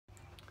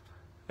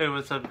Hey,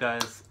 what's up,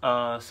 guys?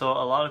 So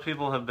a lot of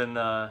people have been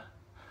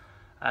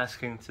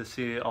asking to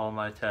see all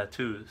my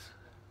tattoos.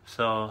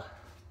 So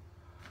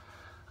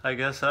I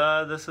guess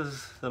this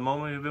is the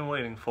moment you've been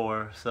waiting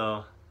for.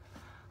 So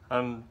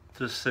I'm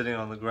just sitting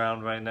on the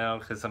ground right now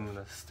because I'm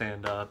gonna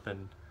stand up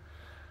and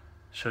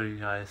show you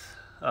guys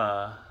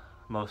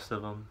most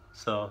of them.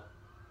 So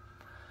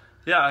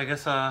yeah, I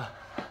guess I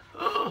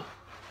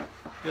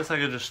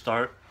could just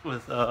start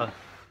with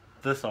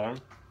this arm.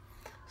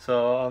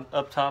 So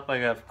up top I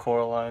have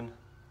Coraline.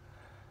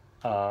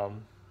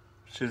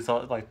 She's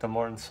like the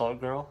Morton Salt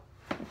girl.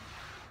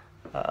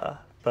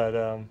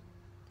 But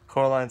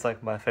Coraline's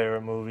like my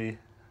favorite movie,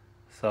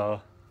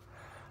 so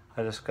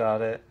I just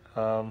got it.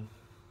 Then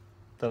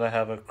I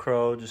have a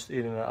crow just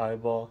eating an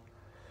eyeball.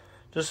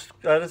 I just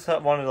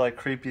wanted like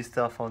creepy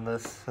stuff on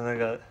this, and I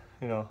got,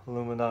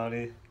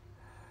 Illuminati.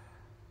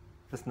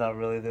 It's not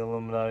really the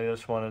Illuminati. I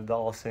just wanted the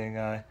all-seeing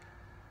eye.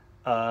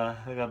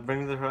 I got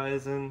Bring the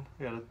Horizon.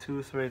 I got a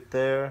tooth right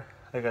there.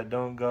 I got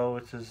Don't Go,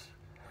 which is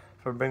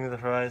for Bring the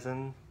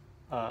Horizon.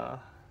 My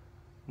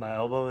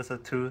elbow is a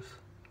tooth.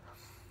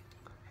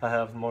 I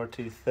have more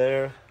teeth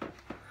there.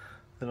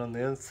 Then on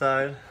the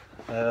inside,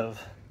 I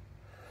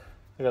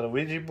got a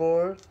Ouija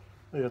board.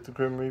 I got the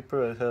Grim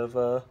Reaper. I have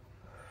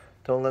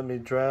Don't Let Me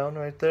Drown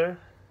right there.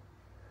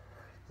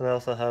 And I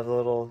also have the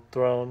little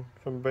throne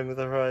from Bring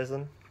the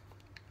Horizon.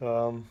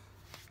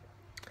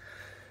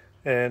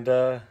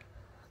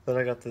 Then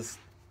I got this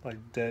like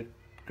dead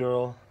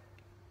girl.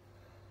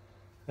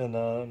 And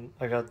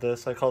I got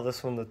this. I call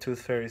this one the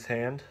Tooth Fairy's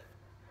hand.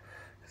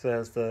 Because it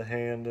has the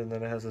hand and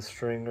then it has a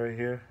string right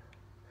here.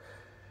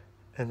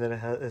 And then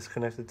it's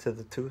connected to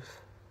the tooth.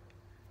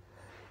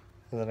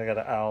 And then I got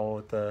an owl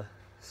with the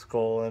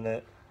skull in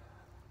it,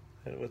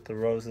 and with the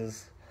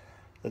roses.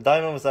 The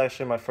diamond was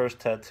actually my first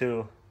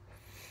tattoo.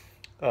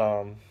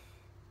 I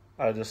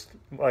got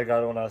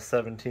it when I was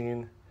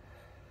 17.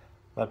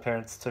 My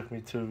parents took me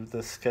to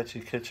the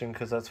Sketchy Kitchen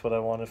because that's what I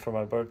wanted for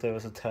my birthday,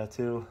 was a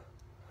tattoo.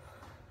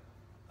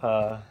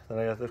 Then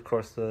I got, of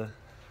course, the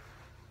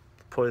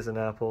poison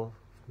apple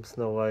from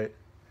Snow White.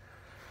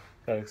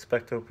 Got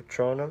Expecto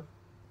Patronum,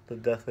 the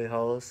Deathly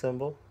Hallows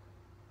symbol.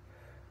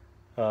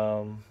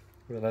 Then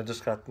I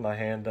just got my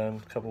hand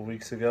done a couple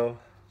weeks ago.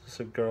 Just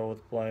a girl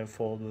with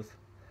blindfold with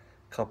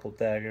a couple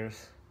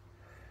daggers.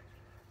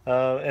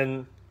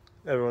 And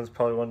everyone's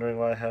probably wondering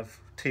why I have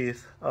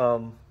teeth.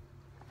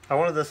 I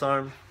wanted this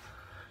arm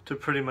to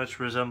pretty much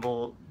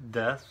resemble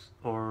death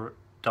or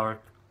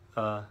dark,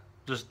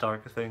 just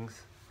dark things.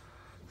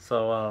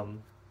 So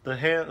the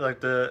hand,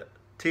 like the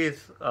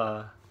teeth,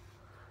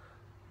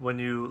 when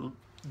you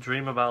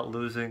dream about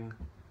losing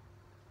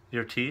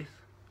your teeth,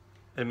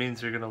 it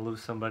means you're gonna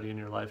lose somebody in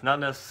your life. Not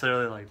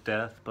necessarily like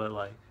death, but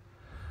like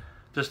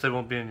just they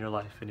won't be in your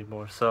life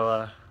anymore.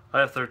 So I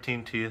have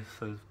 13 teeth.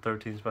 So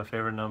 13 is my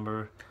favorite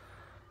number,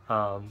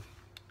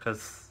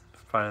 because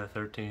Friday the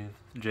 13th,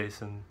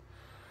 Jason,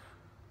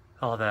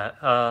 all that.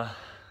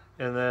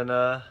 And then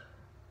yeah,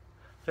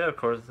 of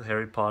course,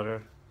 Harry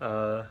Potter.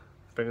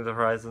 Bring the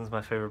Horizon's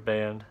my favorite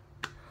band.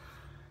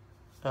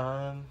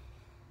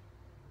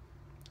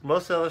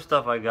 Most of the other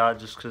stuff I got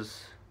just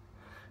because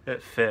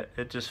it fit.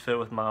 It just fit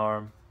with my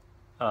arm.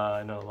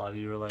 I know a lot of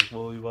you are like,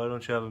 well, why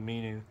don't you have a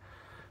meaning?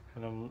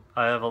 And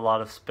I have a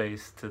lot of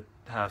space to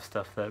have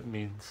stuff that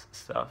means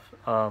stuff.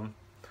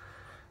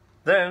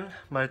 Then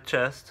my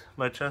chest.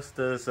 My chest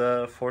is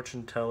a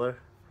fortune teller,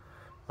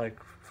 like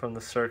from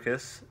the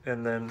circus.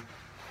 And then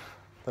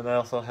I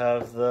also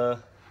have the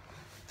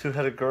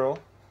two-headed girl.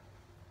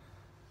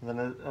 And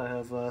then I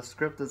have a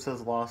script that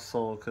says Lost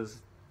Soul,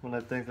 because when I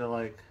think of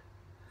like,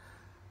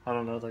 I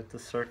don't know, like the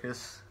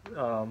circus,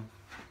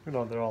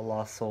 they're all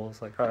lost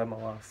souls. Like, I'm a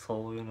lost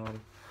soul,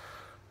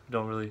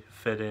 don't really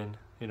fit in,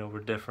 we're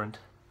different.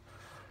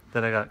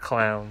 Then I got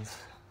clowns.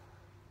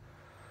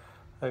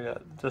 I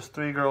got just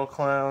 3 girl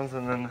clowns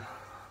and then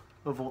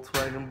a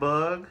Volkswagen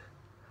Bug.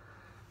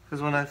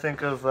 Because when I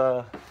think of,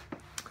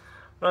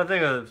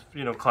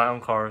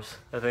 clown cars,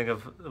 I think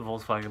of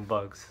Volkswagen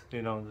Bugs.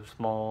 They're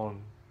small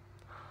and,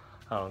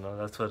 I don't know,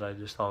 that's what I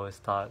just always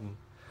thought. And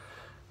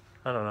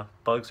I don't know,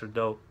 bugs are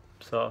dope.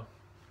 So,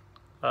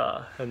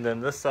 and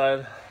then this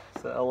side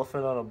is an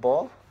elephant on a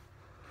ball.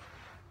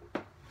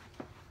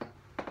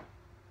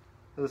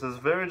 This is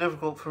very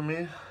difficult for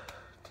me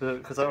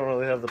because I don't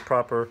really have the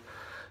proper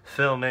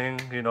filming.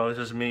 It's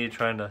just me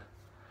trying to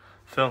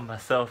film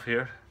myself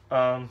here.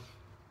 Yeah,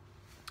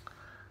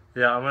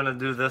 I'm gonna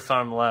do this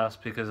arm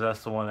last because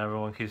that's the one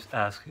everyone keeps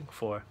asking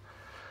for.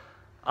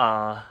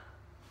 I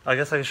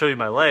guess I can show you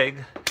my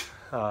leg.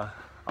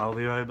 I'll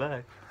be right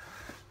back.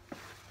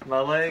 My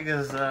leg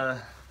is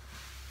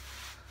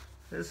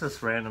it's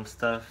just random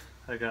stuff.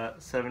 I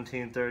got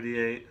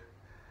 1738.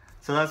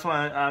 So that's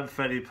why I'm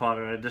Fetty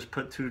Potter. I just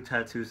put 2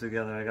 tattoos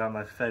together. I got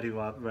my Fetty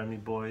Wap Remy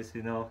Boys,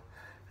 and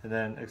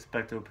then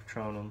Expecto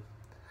Patronum.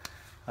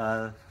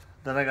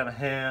 Then I got a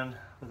hand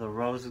with a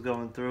rose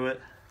going through it.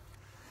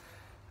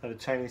 I have a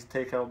Chinese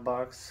takeout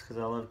box because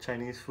I love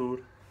Chinese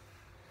food.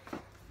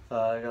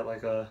 I got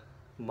like a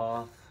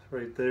moth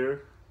right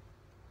there.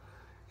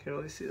 Can't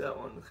really see that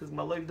one because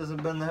my leg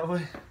doesn't bend that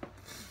way.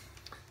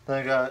 Then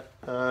I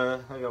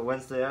got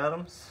Wednesday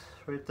Addams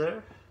right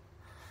there.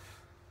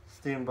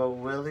 Steamboat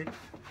Willie.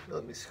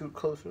 Let me scoot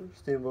closer.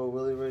 Steamboat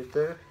Willie right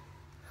there.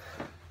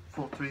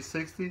 Full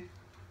 360.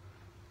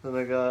 Then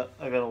I got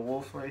a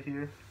wolf right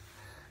here.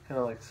 Kind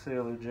of like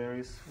Sailor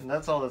Jerry's. And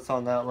that's all that's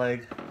on that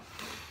leg.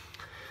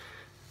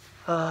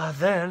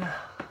 Then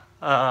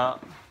I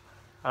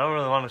don't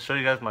really want to show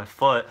you guys my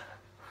foot.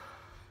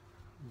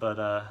 But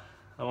I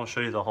won't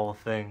show you the whole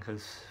thing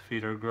because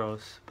feet are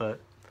gross. But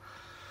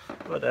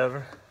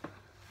whatever.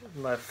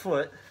 My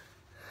foot.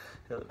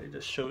 Yeah, let me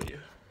just show you.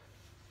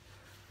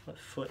 My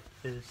foot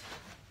is.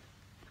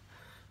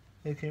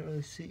 You can't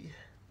really see.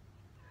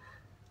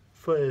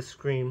 Foot is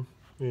Scream.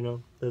 You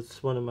know,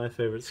 that's one of my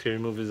favorite scary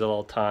movies of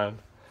all time.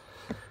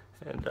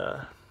 And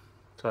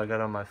so I got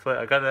on my foot.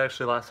 I got it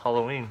actually last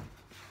Halloween.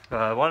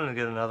 I wanted to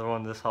get another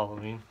one this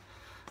Halloween,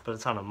 but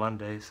it's on a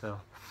Monday, so.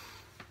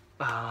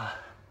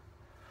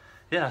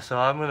 Yeah, so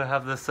I'm gonna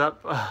have this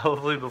up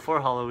hopefully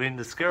before Halloween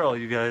to scare all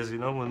you guys, you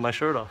know, with my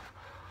shirt off.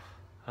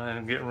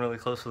 I'm getting really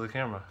close to the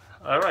camera.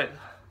 All right.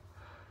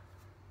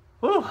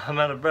 Woo, I'm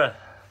out of breath.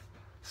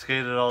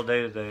 Skated all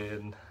day today,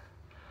 and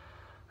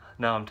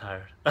now I'm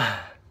tired.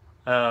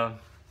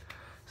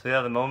 So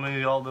yeah, the moment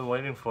you all been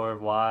waiting for,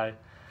 why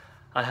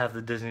I have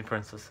the Disney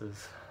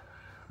princesses.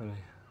 Let me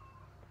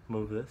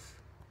move this.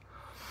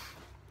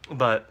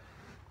 But,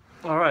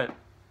 all right.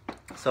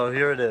 So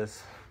here it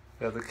is.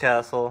 Got the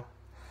castle.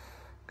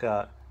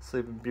 Got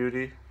Sleeping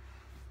Beauty,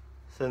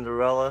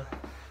 Cinderella.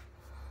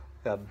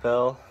 Got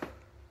Belle.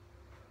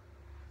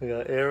 We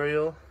got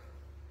Ariel.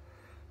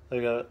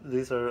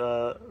 These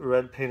are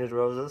red painted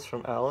roses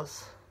from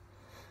Alice.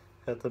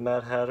 Got the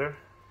Mad Hatter.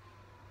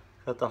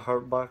 Got the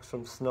heart box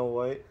from Snow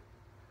White.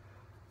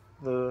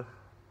 The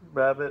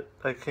rabbit,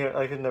 I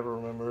can never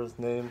remember his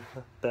name.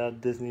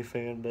 Bad Disney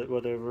fan, but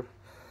whatever.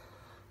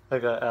 I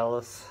got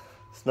Alice.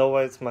 Snow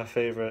White's my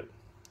favorite.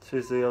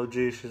 She's the OG.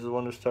 She's the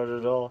one who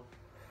started it all.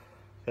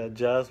 Got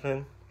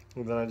Jasmine,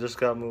 and then I just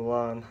got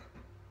Mulan,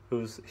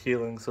 who's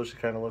healing, so she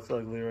kind of looks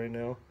ugly right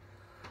now.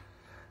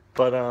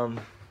 But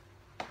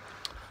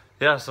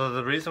yeah. So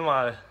the reason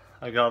why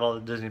I got all the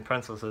Disney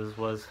princesses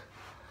was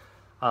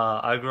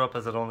I grew up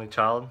as an only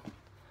child,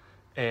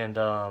 and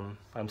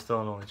I'm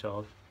still an only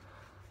child.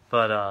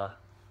 But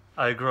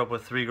I grew up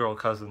with 3 girl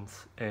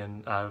cousins,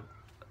 and I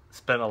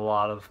spent a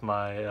lot of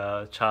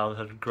my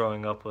childhood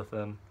growing up with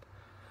them.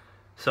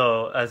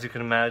 So as you can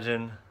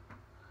imagine,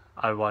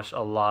 I watched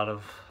a lot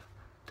of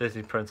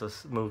Disney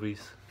princess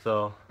movies.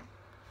 So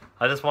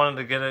I just wanted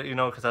to get it, you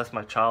know, because that's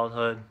my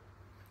childhood.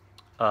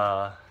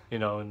 You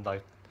know, and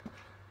like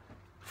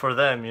for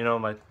them, you know,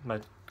 my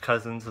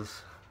cousins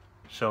is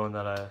showing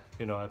that I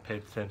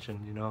paid attention,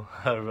 you know.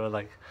 I really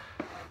like,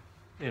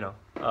 you know,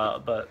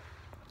 but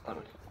let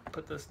me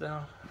put this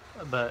down.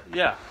 But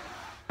yeah,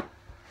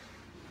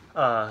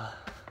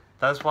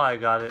 that's why I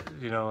got it,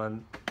 you know,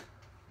 and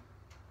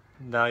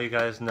now you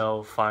guys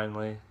know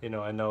finally, you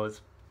know, I know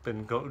it's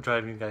been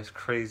driving you guys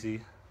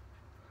crazy.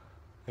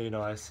 You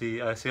know, I see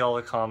all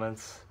the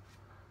comments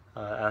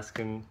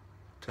asking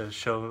to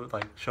show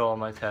all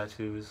my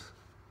tattoos.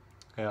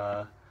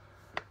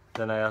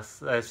 Then I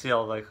see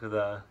all like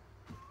the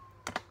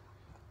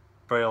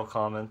Braille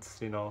comments,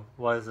 you know,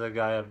 why does that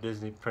guy have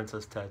Disney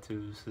princess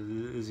tattoos?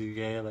 Is he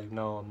gay? Like,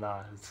 no, I'm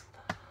not. It's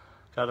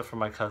got it for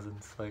my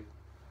cousins. Like,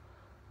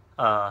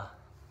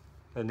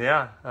 and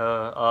yeah,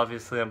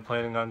 obviously I'm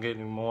planning on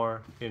getting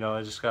more. You know,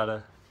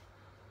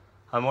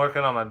 I'm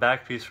working on my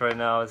back piece right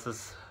now.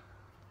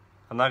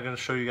 I'm not gonna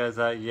show you guys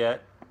that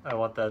yet. I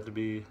want that to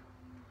be,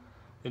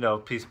 you know,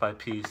 piece by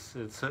piece.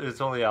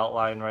 It's only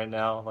outline right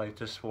now, like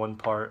just one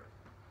part.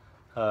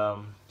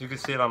 You can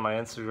see it on my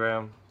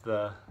Instagram,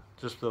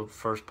 just the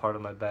first part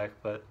of my back.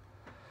 But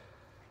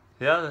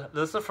yeah,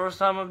 this is the first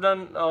time I've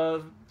done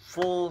a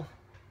full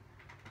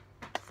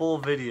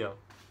video.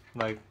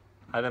 Like,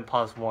 I didn't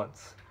pause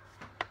once.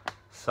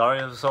 Sorry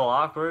it was so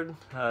awkward.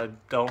 I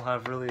don't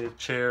have really a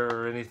chair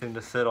or anything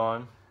to sit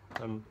on.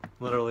 I'm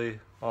literally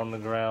on the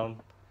ground,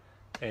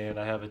 and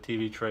I have a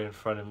TV tray in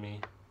front of me,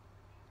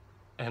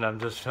 and I'm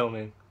just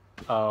filming.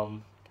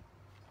 But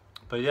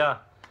yeah,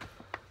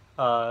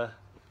 if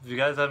you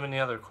guys have any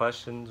other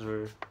questions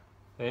or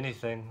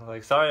anything,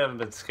 like, sorry I haven't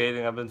been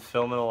skating. I've been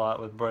filming a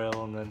lot with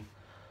Braille, and then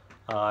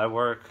I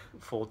work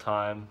full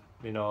time.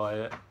 You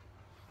know,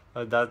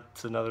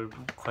 that's another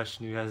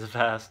question you guys have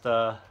asked.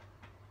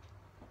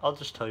 I'll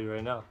just tell you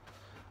right now.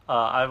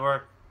 I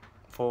work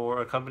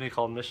for a company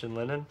called Mission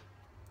Linen.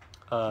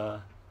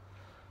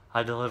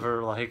 I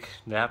deliver like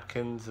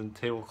napkins and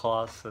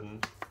tablecloths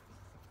and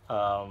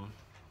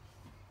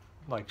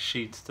like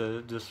sheets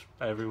to just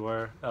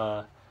everywhere.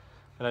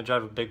 And I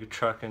drive a big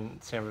truck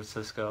in San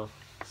Francisco.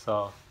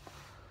 So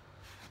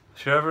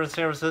if you're ever in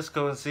San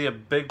Francisco and see a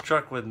big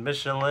truck with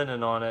Mission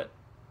Linen on it,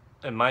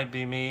 it might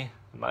be me.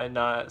 It might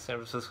not. San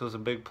Francisco's a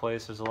big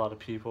place. There's a lot of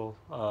people.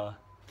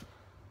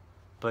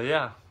 But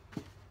yeah,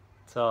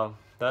 so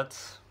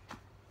that's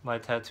my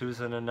tattoos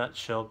in a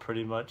nutshell,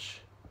 pretty much.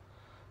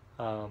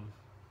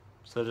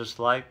 So just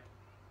like,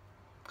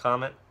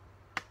 comment,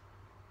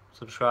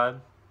 subscribe,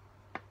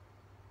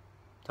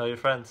 tell your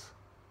friends.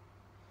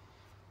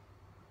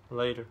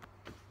 Later.